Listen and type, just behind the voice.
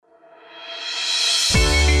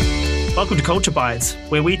Welcome to Culture Bites,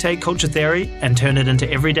 where we take culture theory and turn it into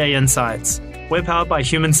everyday insights. We're powered by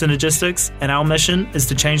Human Synergistics, and our mission is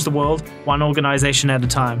to change the world one organization at a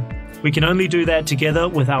time. We can only do that together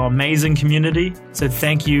with our amazing community, so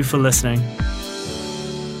thank you for listening.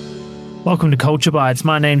 Welcome to Culture Bites.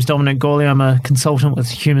 My name's Dominic Gawley. I'm a consultant with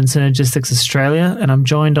Human Synergistics Australia, and I'm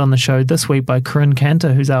joined on the show this week by Corinne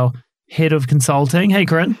Cantor, who's our head of consulting. Hey,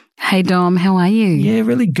 Corinne. Hey, Dom. How are you? Yeah,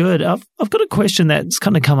 really good. I've got a question that's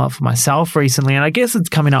kind of come up for myself recently, and I guess it's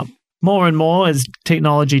coming up more and more as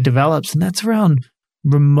technology develops, and that's around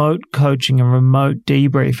remote coaching and remote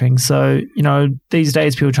debriefing. So, these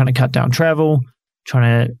days people are trying to cut down travel,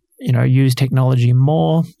 trying to, use technology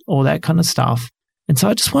more, all that kind of stuff. And so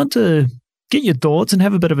I just want to get your thoughts and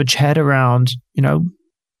have a bit of a chat around,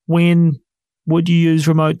 when would you use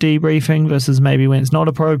remote debriefing versus maybe when it's not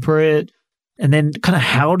appropriate, and then kind of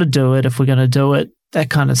how to do it if we're going to do it,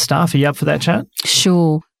 that kind of stuff. Are you up for that chat?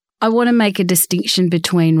 Sure. I want to make a distinction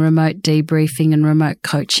between remote debriefing and remote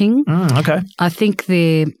coaching. Okay. I think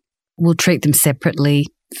we'll treat them separately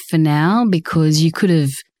for now, because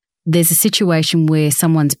there's a situation where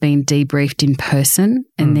someone's been debriefed in person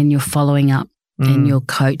and then you're following up and you're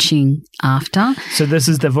coaching after. So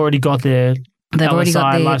they've already got their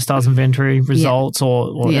lifestyles inventory results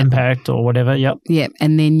or impact or whatever. Yep. Yep.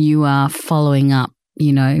 And then you are following up,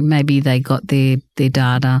 maybe they got their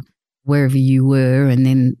data wherever you were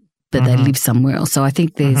but they live somewhere else. So I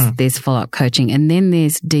think there's follow-up coaching. And then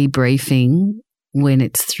there's debriefing when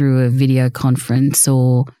it's through a video conference,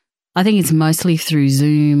 or I think it's mostly through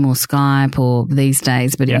Zoom or Skype or these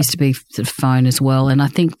days, but it used to be sort of phone as well. And I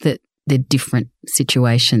think that they're different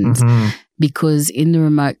situations because in the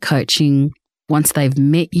remote coaching, once they've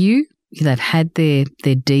met you, they've had their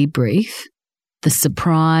debrief, the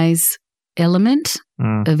surprise element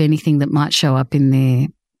of anything that might show up in their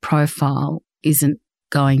profile isn't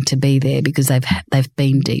going to be there because they've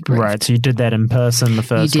been debriefed. Right. So you did that in person the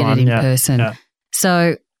first one. You did it in person. Yeah.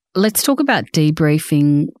 So let's talk about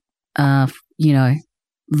debriefing,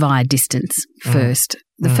 via distance first.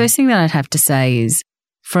 The first thing that I'd have to say is,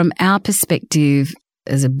 from our perspective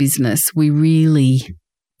as a business, we really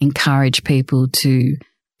encourage people to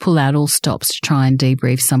pull out all stops to try and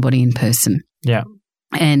debrief somebody in person. Yeah.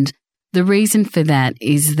 And the reason for that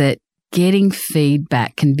is that getting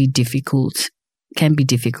feedback can be difficult. It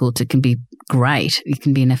can be great. It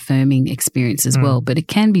can be an affirming experience as well, but it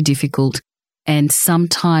can be difficult. And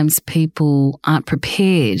sometimes people aren't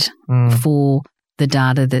prepared for the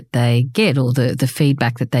data that they get or the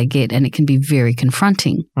feedback that they get, and it can be very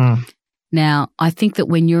confronting. Now, I think that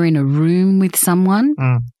when you're in a room with someone,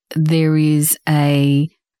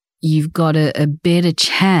 you've got a better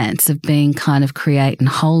chance of being kind of create and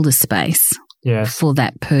hold a space for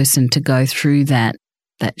that person to go through that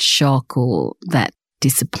shock or that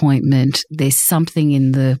disappointment. There's something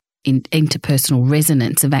in the interpersonal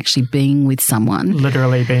resonance of actually being with someone.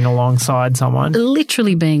 Literally being alongside someone.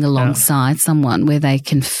 Someone where they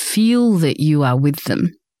can feel that you are with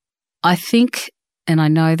them. I think, and I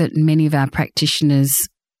know that many of our practitioners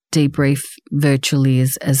debrief virtually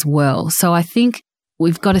as well. So I think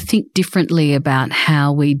we've got to think differently about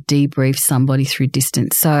how we debrief somebody through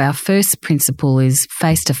distance. So our first principle is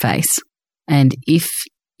face-to-face. And if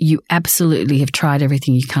you absolutely have tried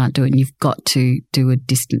everything, you can't do it, and you've got to do a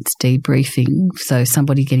distance debriefing, so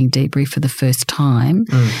somebody getting debriefed for the first time,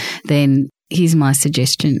 then here's my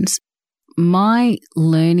suggestions. My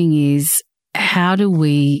learning is, how do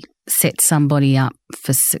we set somebody up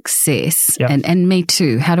for success? Yep. And me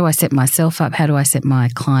too. How do I set myself up? How do I set my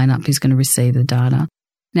client up who's going to receive the data?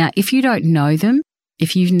 Now, if you don't know them,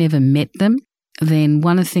 if you've never met them, then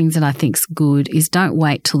one of the things that I think is good is don't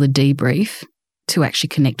wait till the debrief to actually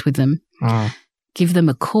connect with them. Give them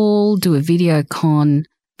a call, do a video con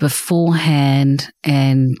beforehand,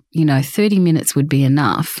 and 30 minutes would be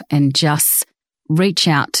enough, and just reach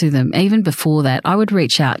out to them. Even before that, I would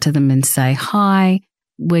reach out to them and say, hi,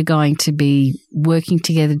 we're going to be working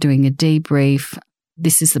together doing a debrief.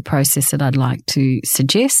 This is the process that I'd like to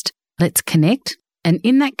suggest. Let's connect. And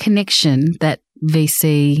in that connection, that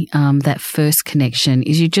VC, that first connection,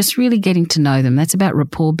 is you're just really getting to know them. That's about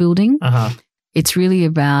rapport building. It's really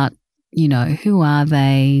about, who are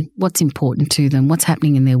they? What's important to them? What's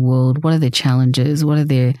happening in their world? What are their challenges? What are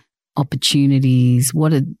their opportunities?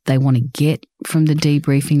 What do they want to get from the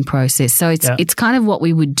debriefing process? So it's kind of what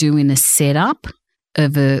we would do in a setup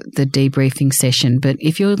of the debriefing session. But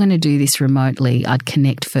if you're going to do this remotely, I'd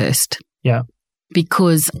connect first. Yeah.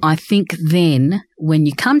 Because I think then when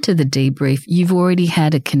you come to the debrief, you've already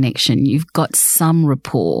had a connection. You've got some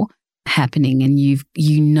rapport happening, and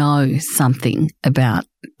you know something about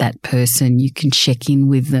that person. You can check in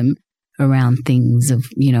with them around things of,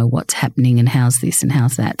 what's happening and how's this and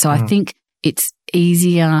how's that. So I think it's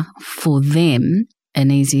easier for them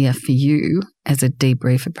and easier for you as a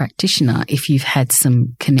debriefer practitioner if you've had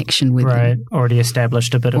some connection with them. Right. Already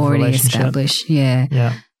established a bit of relationship. Established, yeah.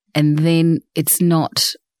 Yeah. And then it's not,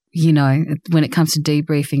 when it comes to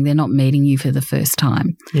debriefing, they're not meeting you for the first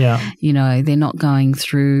time. Yeah. They're not going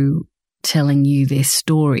through telling you their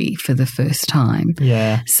story for the first time.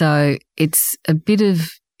 Yeah. So it's a bit of,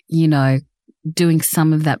 doing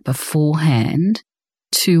some of that beforehand,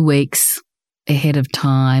 2 weeks ahead of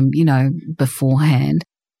time, beforehand.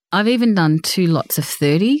 I've even done 2 lots of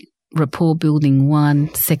 30, rapport building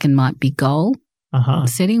 1, second might be goal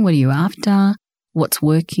setting. What are you after? What's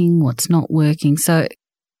working? What's not working? So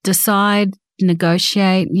decide,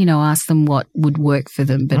 negotiate, ask them what would work for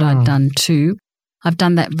them. But I've done 2. I've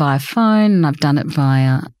done that via phone and I've done it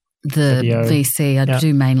via the video. VC. I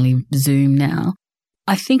do mainly Zoom now.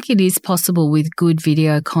 I think it is possible with good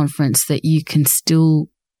video conference that you can still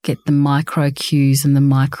get the micro cues and the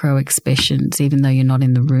micro expressions even though you're not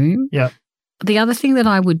in the room. Yeah. The other thing that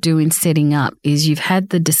I would do in setting up is you've had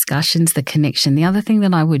the discussions, the connection. The other thing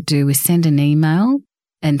that I would do is send an email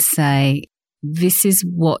and say, this is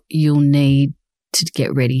what you'll need to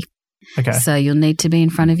get ready. Okay. So you'll need to be in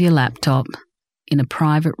front of your laptop in a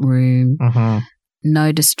private room,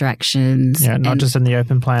 no distractions. Yeah, not just in the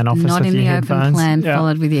open plan office not with in your the headphones. open plan,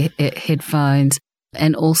 followed with your headphones.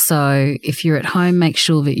 And also, if you're at home, make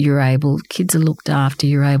sure that kids are looked after,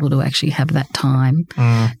 you're able to actually have that time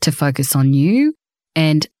to focus on you.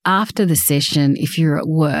 And after the session, if you're at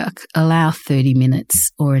work, allow 30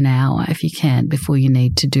 minutes or an hour if you can before you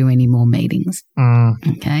need to do any more meetings.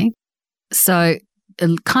 Okay. So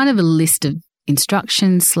kind of a list of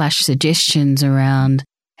instructions / suggestions around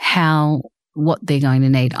what they're going to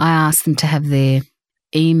need. I ask them to have their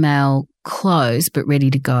email closed but ready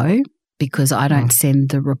to go because I don't send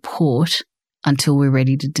the report until we're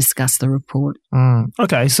ready to discuss the report.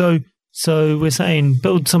 Okay, so we're saying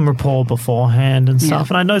build some rapport beforehand and stuff.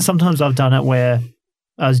 And I know sometimes I've done it where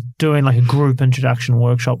I was doing like a group introduction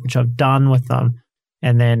workshop, which I've done with them.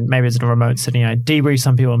 And then maybe it's a remote sitting, I debrief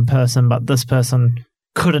some people in person, but this person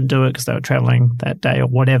couldn't do it because they were traveling that day or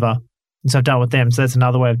whatever. And so I've done it with them. So that's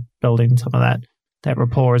another way of building some of that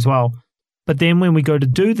rapport as well. But then when we go to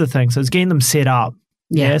do the thing, so it's getting them set up.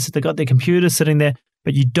 Yeah. So they've got their computer sitting there,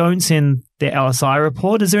 but you don't send their LSI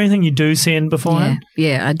report. Is there anything you do send beforehand?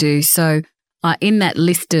 Yeah, I do. So in that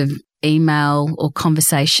list of email or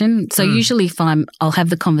conversation, so usually if I'll have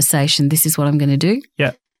the conversation, this is what I'm going to do.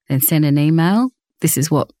 Yeah. Then send an email. This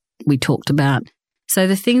is what we talked about. So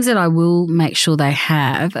the things that I will make sure they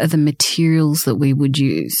have are the materials that we would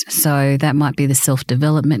use. So that might be the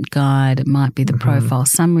self-development guide. It might be the profile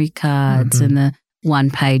summary cards and the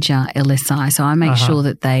one-pager LSI. So I make sure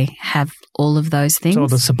that they have all of those things. So all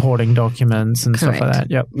the supporting documents and stuff like that.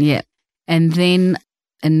 Yep. Yeah. And then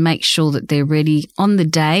make sure that they're ready on the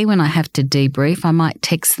day when I have to debrief. I might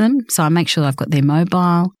text them. So I make sure I've got their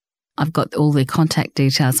mobile. I've got all their contact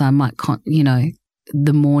details. I might,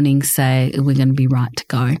 the morning say we're going to be right to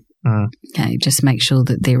go. Okay. Just make sure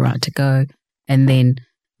that they're right to go and then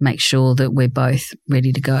make sure that we're both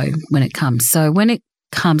ready to go when it comes. So when it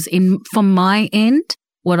comes in from my end,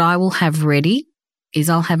 what I will have ready is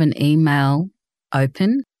I'll have an email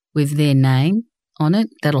open with their name on it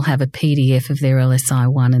that'll have a PDF of their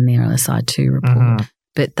LSI-1 and their LSI-2 report.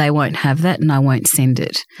 But they won't have that and I won't send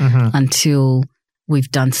it until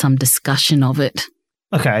we've done some discussion of it.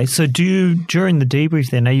 Okay. So do you, during the debrief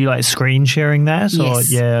then, are you like screen sharing that?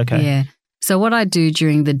 Yes. Or, yeah, okay. Yeah. So what I do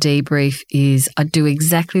during the debrief is I do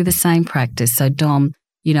exactly the same practice. So Dom,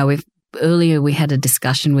 earlier we had a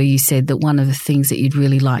discussion where you said that one of the things that you'd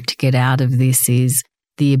really like to get out of this is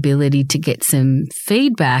the ability to get some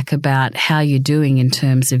feedback about how you're doing in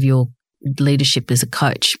terms of your leadership as a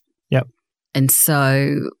coach. Yep. And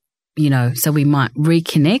so, so we might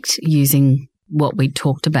reconnect using what we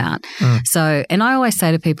talked about. So, and I always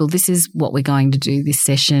say to people, this is what we're going to do this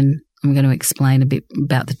session. I'm going to explain a bit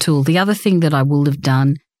about the tool. The other thing that I will have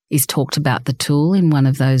done is talked about the tool in one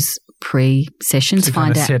of those pre-sessions, to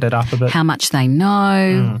find out set it up a bit. how much they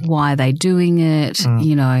know, why are they doing it,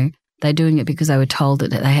 they're doing it because they were told that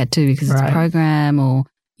they had to because it's a program or,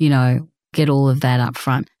 get all of that up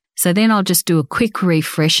front. So then I'll just do a quick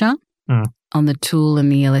refresher on the tool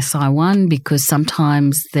and the LSI-1 because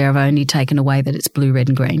sometimes they've only taken away that it's blue, red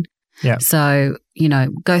and green. Yeah. So,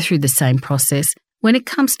 go through the same process. When it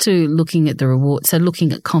comes to looking at the reward, so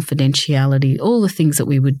looking at confidentiality, all the things that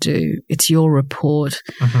we would do, it's your report.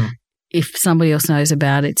 if somebody else knows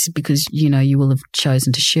about it, it's because, you will have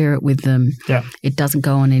chosen to share it with them. Yeah. It doesn't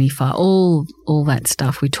go on any file. All that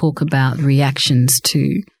stuff. We talk about reactions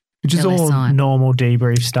to which is LSI. all normal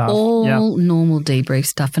debrief stuff. All normal debrief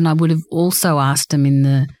stuff. And I would have also asked them in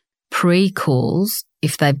the pre-calls,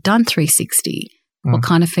 if they've done 360, what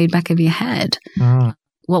kind of feedback have you had?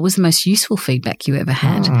 What was the most useful feedback you ever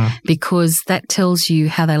had? Because that tells you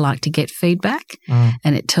how they like to get feedback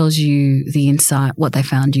and it tells you the insight, what they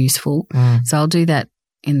found useful. So I'll do that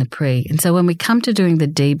in the pre. And so when we come to doing the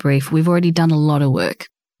debrief, we've already done a lot of work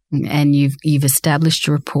and you've established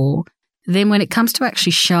a rapport. Then when it comes to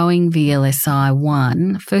actually showing the LSI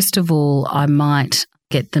one, first of all, I might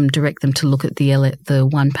direct them to look at the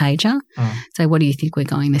one-pager. Say, what do you think we're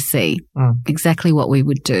going to see? Exactly what we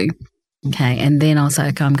would do. Okay, and then I'll say,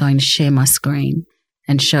 okay, I'm going to share my screen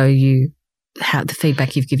and show you how the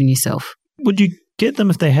feedback you've given yourself. Would you get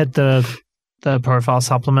them if they had the profile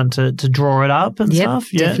supplement to draw it up and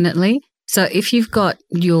stuff? Yeah, definitely. So if you've got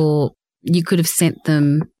you could have sent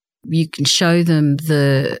them, you can show them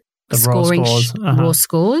the scoring raw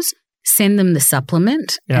scores, send them the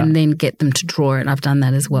supplement and then get them to draw it. I've done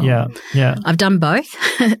that as well. Yeah. I've done both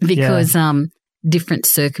because different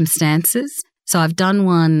circumstances. So I've done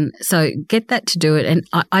one, so get that to do it. And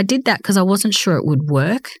I did that because I wasn't sure it would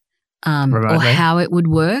work or how it would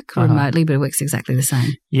work remotely, but it works exactly the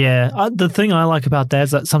same. Yeah. The thing I like about that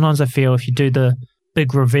is that sometimes I feel if you do the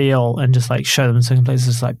big reveal and just like show them in certain places,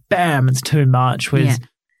 it's like, bam, it's too much. With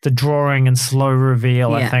the drawing and slow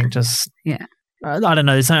reveal, I think just, I don't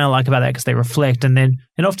know, there's something I like about that because they reflect and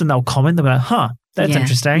often they'll comment, they'll be like, that's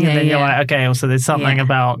interesting. And then you're like, okay, so there's something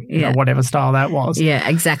about whatever style that was. Yeah,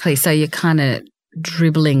 exactly. So you're kind of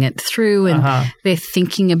dribbling it through and they're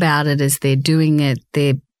thinking about it as they're doing it.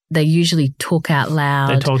 They usually talk out loud.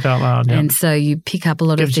 They talk out loud, yeah. And so you pick up a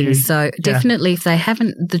lot of things. So definitely if they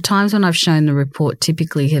haven't, the times when I've shown the report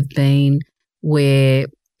typically have been where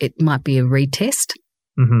it might be a retest.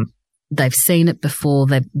 They've seen it before.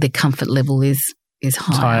 Their comfort level is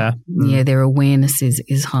higher. Yeah, their awareness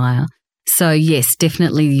is higher. So yes,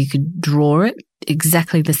 definitely you could draw it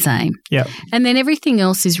exactly the same. Yeah. And then everything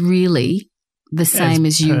else is really the same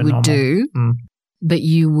as you would do, but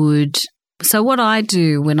you would. So what I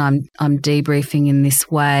do when I'm debriefing in this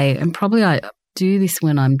way, and probably I do this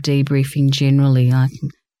when I'm debriefing generally,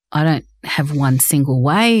 I don't have one single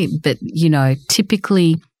way, but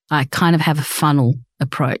typically I kind of have a funnel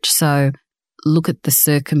approach. So look at the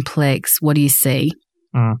circumplex. What do you see?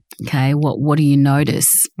 Okay, what do you notice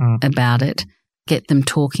about it? Get them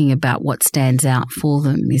talking about what stands out for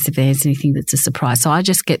them. If there's anything that's a surprise. So I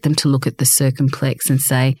just get them to look at the circumplex and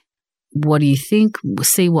say, what do you think? We'll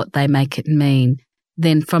see what they make it mean.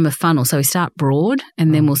 Then from a funnel, so we start broad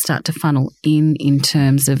and then we'll start to funnel in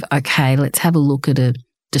terms of, okay, let's have a look at a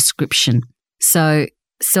description. So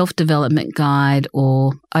self-development guide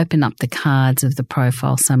or open up the cards of the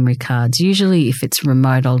profile summary cards. Usually if it's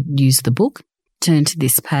remote, I'll use the book. Turn to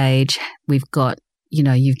this page. We've got,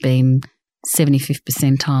 you've been 75th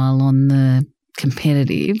percentile on the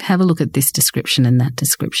competitive. Have a look at this description and that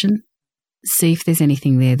description. See if there's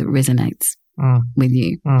anything there that resonates with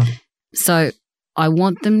you. So I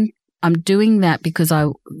want them, I'm doing that because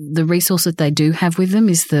the resource that they do have with them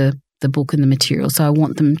is the book and the material. So I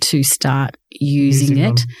want them to start using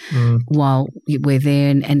it while we're there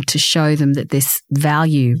and to show them that there's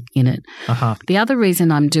value in it. The other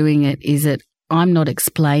reason I'm doing it is that I'm not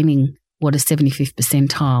explaining what a 75th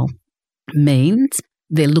percentile means.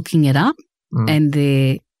 They're looking it up and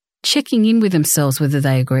they're checking in with themselves whether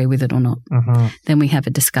they agree with it or not. Then we have a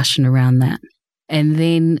discussion around that. And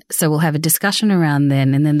then, so we'll have a discussion around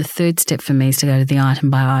then. And then the third step for me is to go to the item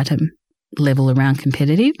by item level around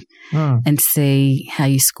competitive and see how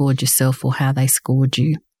you scored yourself or how they scored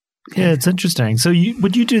you. Okay. Yeah, it's interesting. So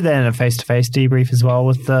would you do that in a face-to-face debrief as well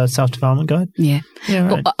with the self-development guide? Yeah.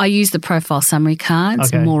 Right. Well, I use the profile summary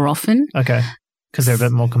cards more often. Okay. Because they're a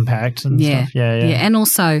bit more compact and stuff. Yeah. And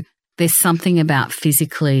also there's something about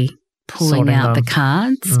physically pulling Sorting out them. the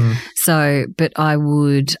cards. So, but I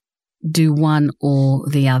would do one or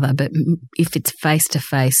the other. But if it's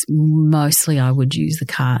face-to-face, mostly I would use the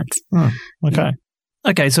cards. Okay.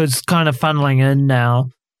 Okay, so it's kind of funneling in now.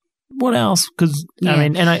 What else? Because, I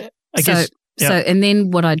mean, and I guess... So, and then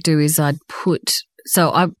what I do is I'd put...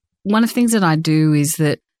 one of the things that I do is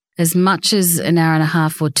that as much as an hour and a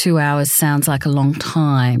half or 2 hours sounds like a long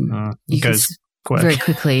time, it goes quick. Very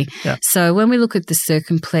quickly. So when we look at the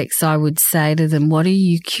circumplex, I would say to them, what are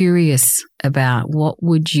you curious about? What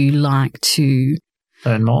would you like to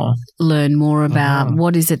learn more about?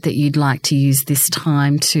 What is it that you'd like to use this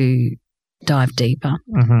time to dive deeper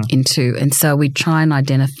into. And so we try and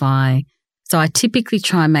identify. So I typically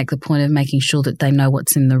try and make the point of making sure that they know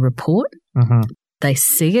what's in the report. They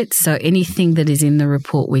see it. So anything that is in the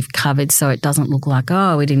report we've covered, so it doesn't look like,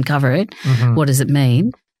 oh, we didn't cover it. What does it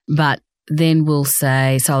mean? But then we'll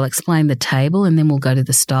say, so I'll explain the table and then we'll go to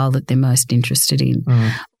the style that they're most interested in.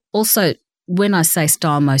 Also, when I say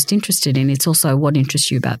style most interested in, it's also what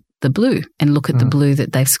interests you about the blue, and look at the blue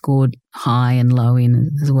that they've scored high and low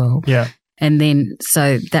in as well. Yeah. And then,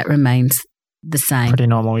 so that remains the same. Pretty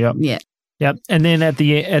normal, yep. Yeah. Yep. And then at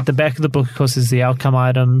the back of the book, of course, is the outcome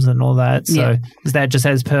items and all that. So is that just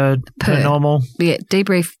as per normal? Yeah.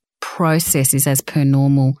 Debrief process is as per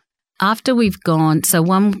normal. After we've gone, so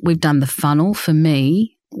we've done the funnel. For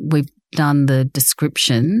me, we've done the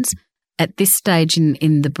descriptions. At this stage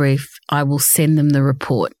in the brief, I will send them the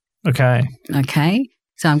report. Okay.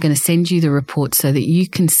 So I'm going to send you the report so that you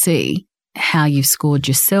can see how you've scored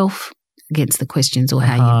yourself against the questions or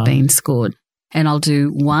how you've been scored. And I'll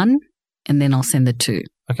do one and then I'll send the two.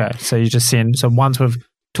 Okay. So you just send, so once we've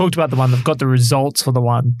talked about the one, they've got the results for the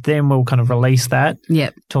one, then we'll kind of release that.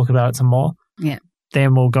 Yep. Talk about it some more. Yeah.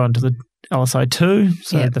 Then we'll go into the LSI 2,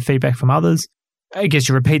 so the feedback from others. I guess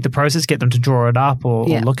you repeat the process, get them to draw it up or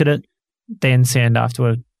look at it, then send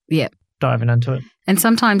afterward. Yeah. Diving into it. And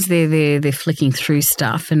sometimes they're flicking through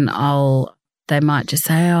stuff and they might just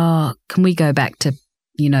say, oh, can we go back to,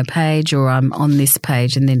 page, or I'm on this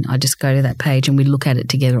page, and then I just go to that page and we look at it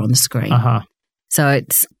together on the screen. So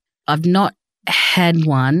I've not had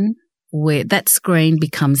one where that screen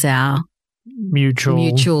becomes our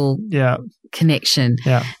mutual connection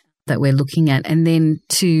that we're looking at. And then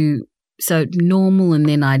so normal, and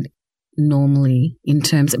then I normally in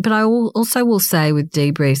terms, but I also will say with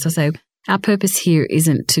debriefs, I say our purpose here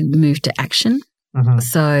isn't to move to action.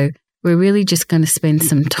 So we're really just going to spend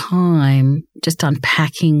some time just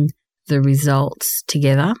unpacking the results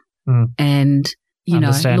together and,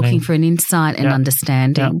 looking for an insight and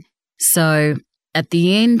understanding. So at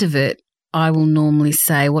the end of it, I will normally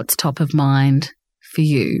say what's top of mind for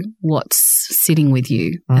you, what's sitting with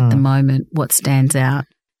you at the moment, what stands out,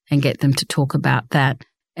 and get them to talk about that.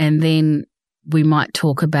 And then we might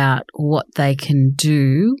talk about what they can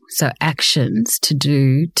do, so actions to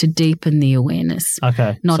do to deepen the awareness.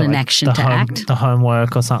 Okay. Not an action to act. The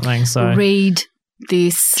homework or something. So read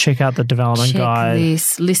this. Check out the development guide.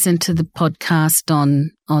 This. Listen to the podcast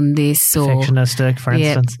on this. Perfectionistic, for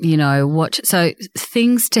instance. Watch. So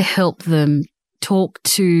things to help them talk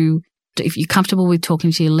to, if you're comfortable with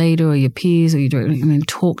talking to your leader or your peers, or you do,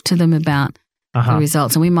 talk to them about the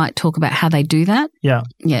results. And we might talk about how they do that. Yeah.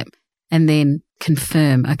 Yeah. And then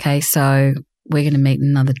confirm, okay, so we're going to meet in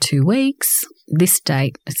another 2 weeks, this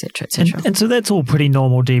date, et cetera, et cetera. And so that's all pretty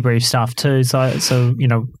normal debrief stuff too. So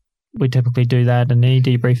we typically do that in any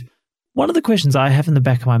debrief. One of the questions I have in the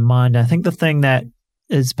back of my mind, I think the thing that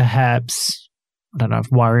is perhaps, I don't know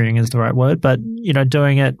if worrying is the right word, but,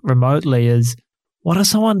 doing it remotely is, what if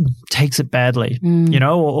someone takes it badly,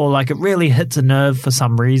 or like it really hits a nerve for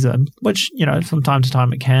some reason, which, from time to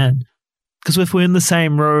time it can. Because if we're in the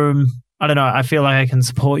same room, I don't know, I feel like I can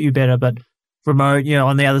support you better, but remote,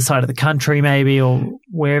 on the other side of the country maybe, or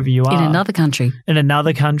wherever you are. In another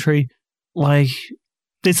country. Like,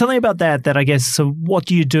 there's something about that I guess, so what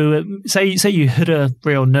do you do? Say you hit a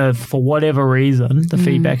real nerve for whatever reason, the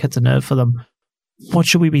feedback hits a nerve for them. What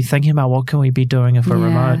should we be thinking about? What can we be doing if we're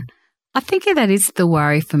remote? I think that is the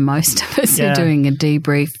worry for most of us who are doing a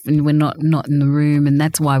debrief and we're not in the room, and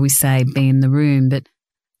that's why we say be in the room. But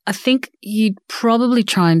I think you'd probably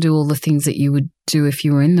try and do all the things that you would do if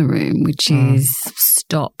you were in the room, which is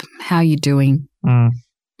stop. How are you doing?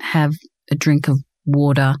 Have a drink of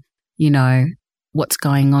water, what's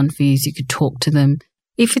going on for you, so you could talk to them.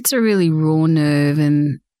 If it's a really raw nerve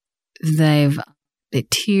and they're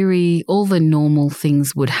teary, all the normal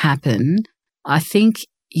things would happen. I think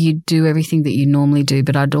you'd do everything that you normally do,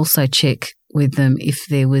 but I'd also check with them if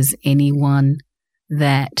there was anyone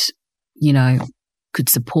that, could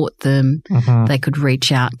support them, they could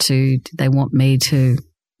reach out to. Do they want me to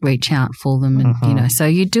reach out for them? And, so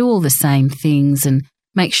you do all the same things and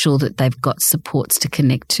make sure that they've got supports to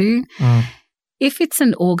connect to. If it's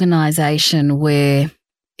an organisation where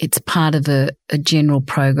it's part of a general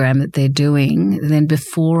program that they're doing, then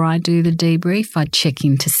before I do the debrief, I check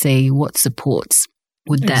in to see what supports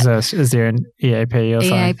would that exist. Is there an EAP or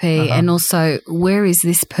something? EAP, and also where is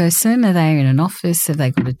this person? Are they in an office? Have they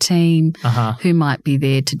got a team? Who might be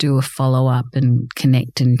there to do a follow-up and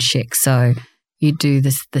connect and check? So you do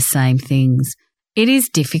the same things. It is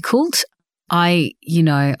difficult. I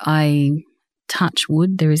touch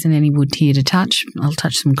wood. There isn't any wood here to touch. I'll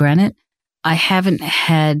touch some granite. I haven't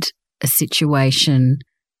had a situation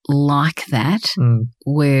like that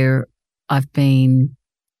where I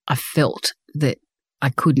felt that I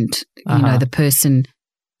couldn't, the person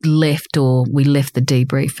left or we left the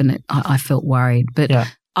debrief and I felt worried. But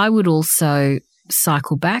I would also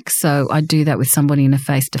cycle back. So I do that with somebody in a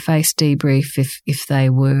face-to-face debrief if they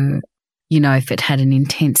were, if it had an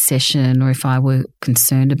intense session or if I were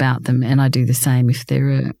concerned about them. And I do the same if they're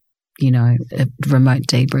a remote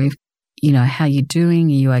debrief. How you doing? Are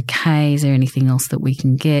you okay? Is there anything else that we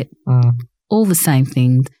can get? All the same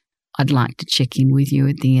things. I'd like to check in with you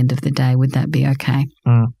at the end of the day. Would that be okay?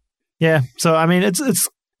 Yeah. So, I mean, it's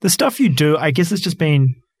the stuff you do, I guess it's just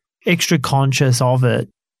being extra conscious of it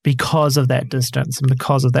because of that distance and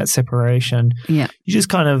because of that separation. Yeah. You just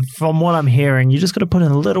kind of, from what I'm hearing, you just got to put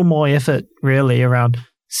in a little more effort really around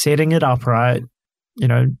setting it up right,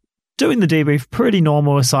 doing the debrief pretty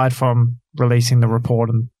normal aside from releasing the report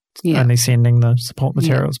and only sending the support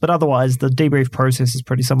materials. But otherwise, the debrief process is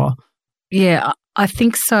pretty similar. Yeah, I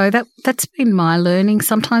think so. That's been my learning.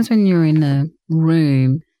 Sometimes when you're in a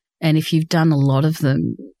room and if you've done a lot of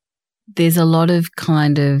them, there's a lot of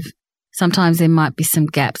sometimes there might be some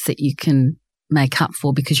gaps that you can make up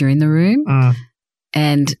for because you're in the room.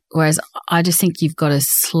 And whereas I just think you've got to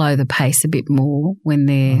slow the pace a bit more when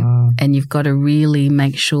they're, and you've got to really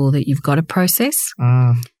make sure that you've got a process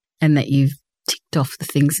and that you've ticked off the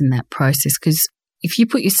things in that process. Because if you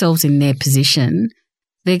put yourselves in their position,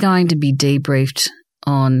 they're going to be debriefed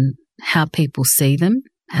on how people see them,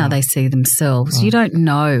 how they see themselves. You don't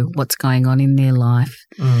know what's going on in their life.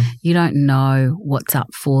 You don't know what's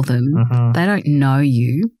up for them. They don't know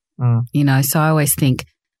you, So I always think,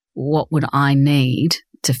 what would I need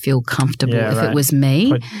to feel comfortable? If it was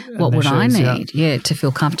me, what would I need? To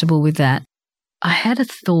feel comfortable with that. I had a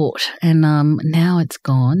thought and now it's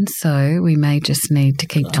gone, so we may just need to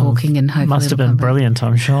keep talking and hopefully must have been brilliant,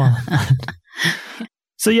 I'm sure.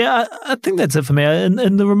 So, I think that's it for me.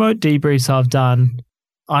 In the remote debriefs I've done,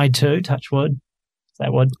 I too, touch wood, is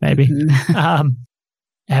that wood maybe,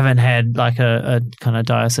 haven't had like a kind of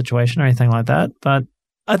dire situation or anything like that. But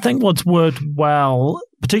I think what's worked well,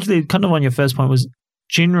 particularly kind of on your first point, was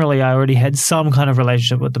generally I already had some kind of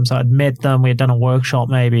relationship with them. So I'd met them, we had done a workshop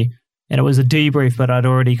maybe, and it was a debrief, but I'd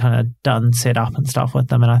already kind of done set up and stuff with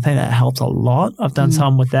them. And I think that helps a lot. I've done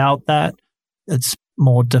some without that. It's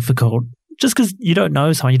more difficult just because you don't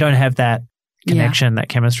know someone, you don't have that connection, that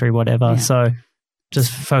chemistry, whatever. So just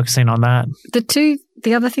focusing on that.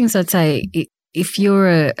 The other things I'd say, if you're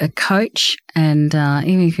a coach and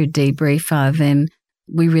even if you're a debriefer, then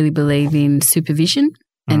we really believe in supervision.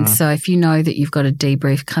 And so if you know that you've got a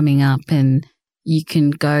debrief coming up and you can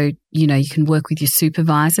go, you can work with your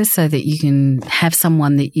supervisor so that you can have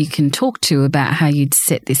someone that you can talk to about how you'd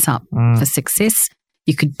set this up for success.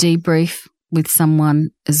 You could debrief with someone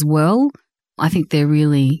as well. I think they're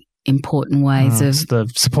really important ways of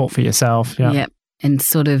the support for yourself. And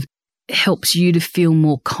sort of helps you to feel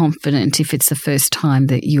more confident if it's the first time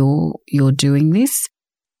that you're doing this.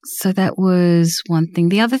 So that was one thing.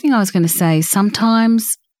 The other thing I was going to say, sometimes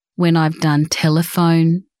when I've done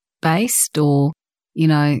telephone based or,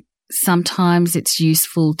 sometimes it's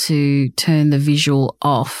useful to turn the visual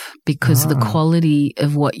off because the quality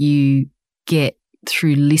of what you get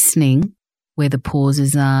through listening, where the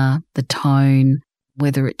pauses are, the tone,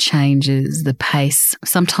 whether it changes, the pace.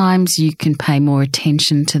 Sometimes you can pay more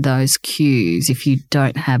attention to those cues if you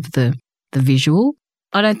don't have the visual.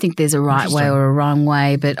 I don't think there's a right way or a wrong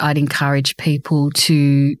way, but I'd encourage people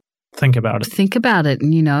to think about it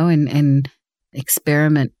and, and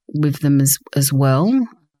experiment with them as well.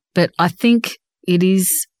 But I think it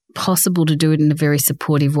is possible to do it in a very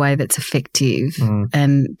supportive way that's effective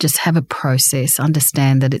and just have a process,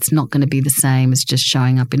 understand that it's not going to be the same as just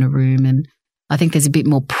showing up in a room. And I think there's a bit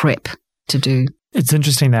more prep to do. It's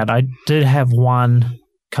interesting that I did have one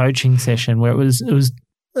coaching session where it was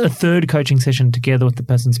a third coaching session together with the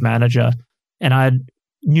person's manager, and I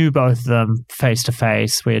knew both of them face to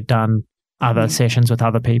face. We had done other sessions with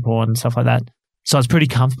other people and stuff like that. So I was pretty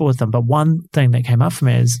comfortable with them. But one thing that came up for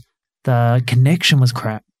me is the connection was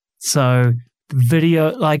crap. So the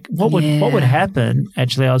video, like what would happen,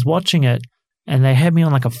 actually, I was watching it and they had me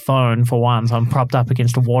on like a phone for one, so I'm propped up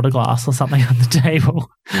against a water glass or something on the table,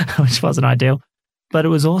 which wasn't ideal. But it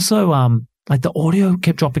was also like the audio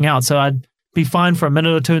kept dropping out. So I'd be fine for a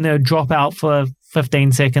minute or two and they would drop out for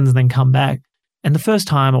 15 seconds and then come back. And the first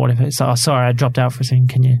time or whatever, so sorry, I dropped out for a second.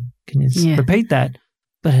 Can you repeat that?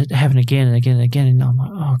 But it happened again and again and again. And I'm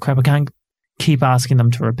like, oh crap, I can't keep asking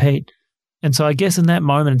them to repeat. And so I guess in that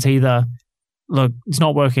moment, it's either, look, it's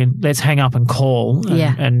not working, let's hang up and call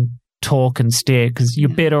and talk and stare, because you're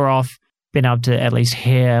better off been able to at least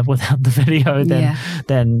hear without the video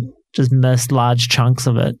than just missed large chunks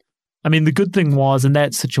of it. I mean, the good thing was in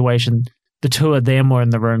that situation, the two of them were in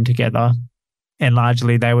the room together and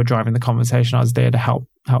largely they were driving the conversation. I was there to help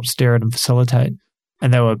steer it and facilitate.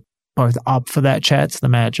 And they were both up for that chat. So the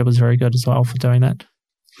manager was very good as well for doing that.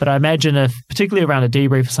 But I imagine if, particularly around a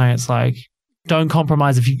debrief or something, it's like, don't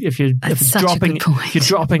compromise if you're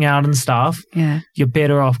dropping out and stuff. Yeah. You're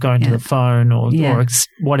better off going to the phone or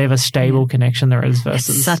whatever stable connection there is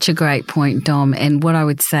versus. It's such a great point, Dom. And what I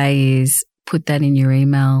would say is put that in your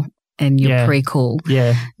email and your pre-call.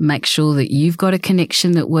 Yeah. Make sure that you've got a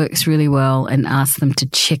connection that works really well and ask them to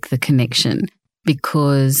check the connection,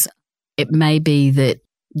 because it may be that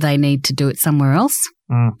they need to do it somewhere else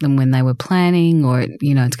than when they were planning, or,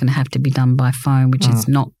 it's going to have to be done by phone, which is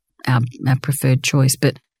not our preferred choice.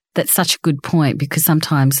 But that's such a good point, because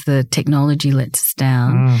sometimes the technology lets us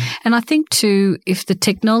down. And I think too, if the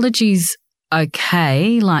technology's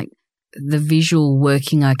okay, like the visual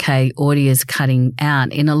working okay, audio's cutting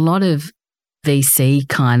out, in a lot of VC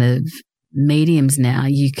kind of mediums now,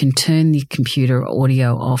 you can turn the computer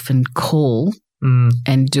audio off and call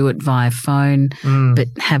and do it via phone, but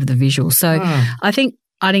have the visual. So I think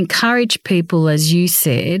I'd encourage people, as you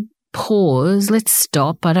said, pause, let's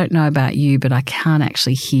stop. I don't know about you, but I can't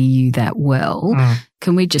actually hear you that well.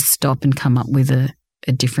 Can we just stop and come up with a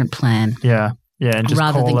different plan? Yeah. And just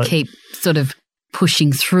rather than keep sort of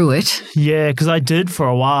pushing through it. Yeah, because I did for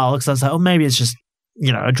a while, because I was like, maybe it's just,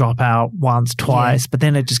 a drop out once, twice, but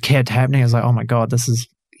then it just kept happening. I was like, oh my God, this is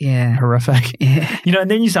horrific. Yeah. And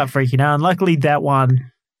then you start freaking out. And luckily that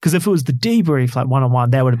one, because if it was the debrief, like one-on-one,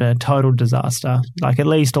 that would have been a total disaster. Like at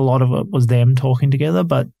least a lot of it was them talking together,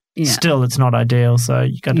 but still it's not ideal. So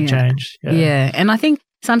you got to change. Yeah. And I think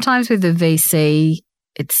sometimes with the VC,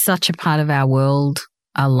 it's such a part of our world,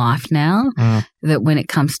 our life now, that when it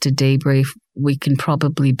comes to debrief, we can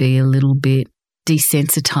probably be a little bit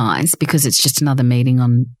desensitized because it's just another meeting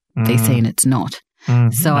on VC and it's not.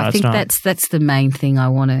 So I think that's the main thing I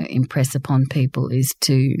want to impress upon people, is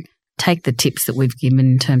to take the tips that we've given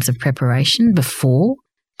in terms of preparation before.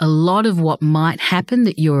 A lot of what might happen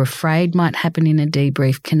that you're afraid might happen in a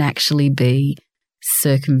debrief can actually be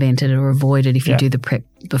circumvented or avoided if you do the prep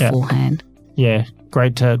beforehand. Yeah,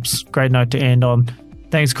 great tips. Great note to end on.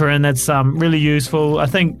 Thanks, Corinne. That's really useful. I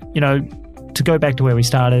think, to go back to where we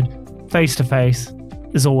started, face-to-face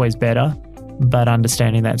is always better, but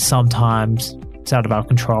understanding that sometimes it's out of our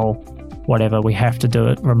control, whatever, we have to do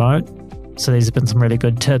it remote. So these have been some really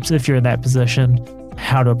good tips if you're in that position,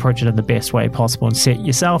 how to approach it in the best way possible and set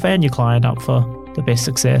yourself and your client up for the best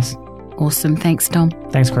success. Awesome. Thanks, Dom.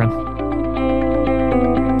 Thanks, Corinne.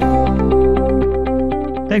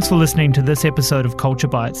 Thanks for listening to this episode of Culture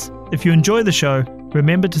Bites. If you enjoy the show,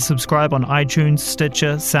 remember to subscribe on iTunes,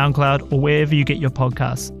 Stitcher, SoundCloud, or wherever you get your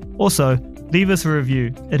podcasts. Also, leave us a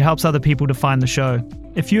review. It helps other people to find the show.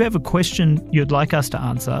 If you have a question you'd like us to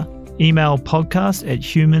answer, email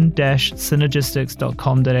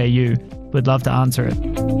podcast@human-synergistics.com.au. We'd love to answer it.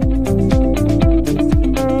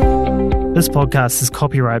 This podcast is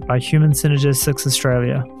copyright by Human Synergistics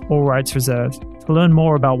Australia. All rights reserved. To learn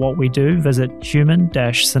more about what we do, visit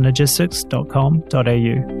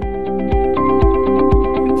human-synergistics.com.au.